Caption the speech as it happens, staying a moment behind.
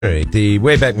All right, the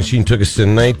Wayback Machine took us to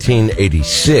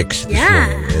 1986 this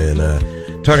morning,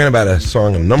 and talking about a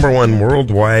song, a number one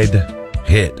worldwide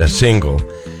hit, a single,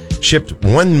 shipped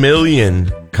 1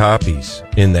 million copies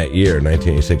in that year,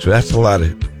 1986. So that's a lot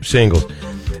of singles.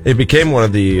 It became one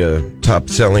of the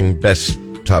best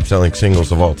top-selling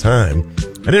singles of all time.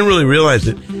 I didn't really realize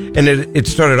it, and it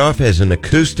started off as an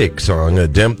acoustic song.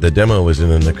 The demo was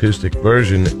in an acoustic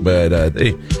version, but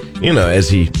they, as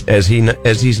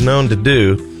he's known to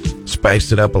do,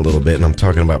 spiced it up a little bit, and I'm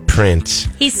talking about Prince.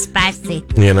 He's spicy.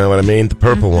 You know what I mean? The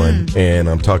purple one. And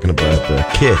I'm talking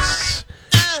about Kiss.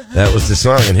 That was the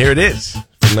song, and here it is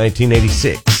from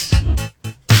 1986.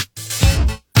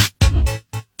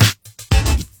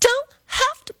 You don't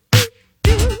have to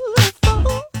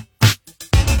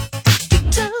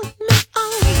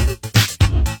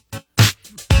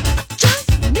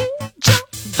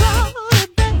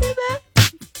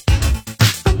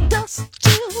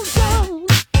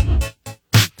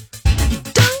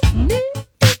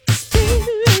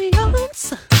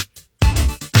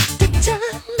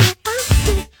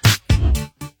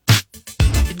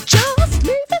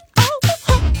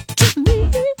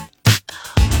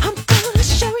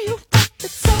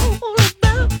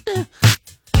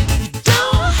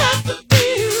be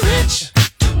rich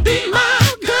to be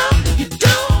my girl. You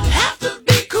don't have to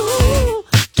be cool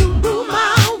to rule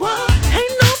my world.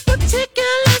 I'm not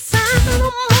particular type.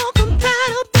 Look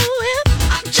at me,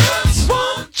 I just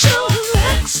want your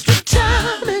extra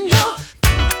time, your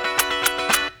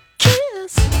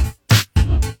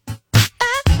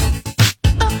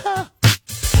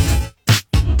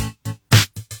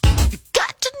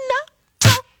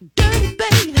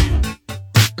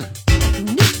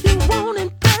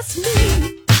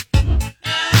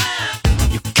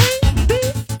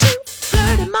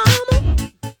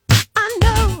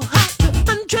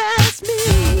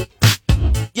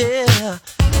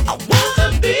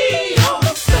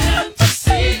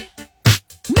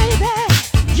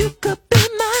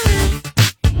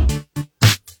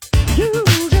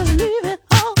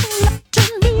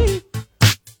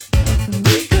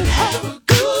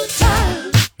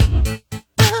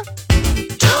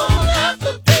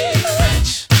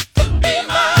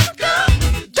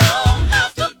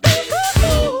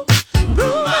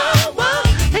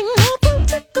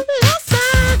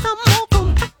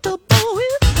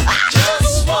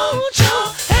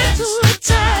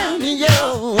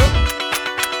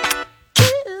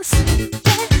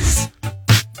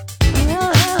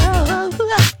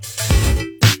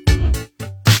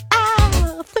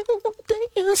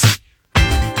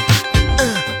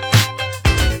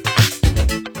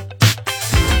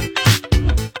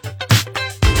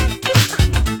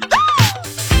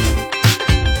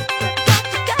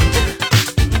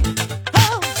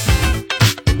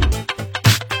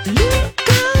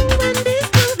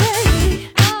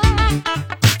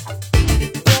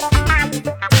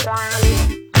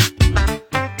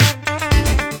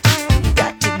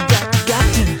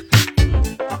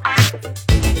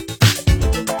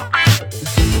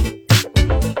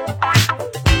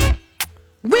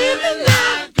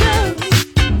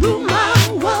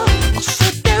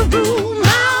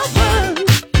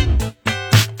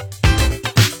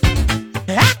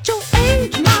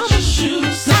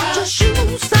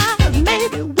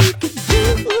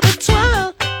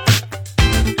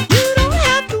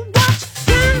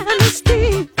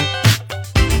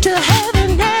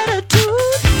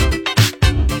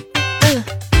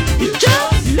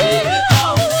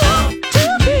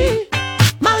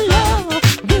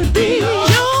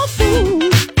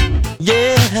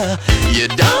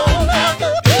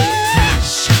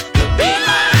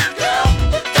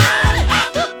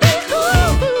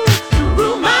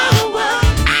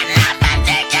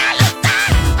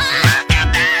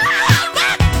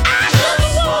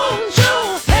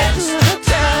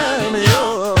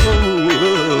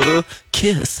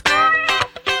kiss.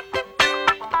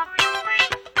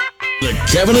 The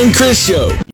Kevin and Chris Show.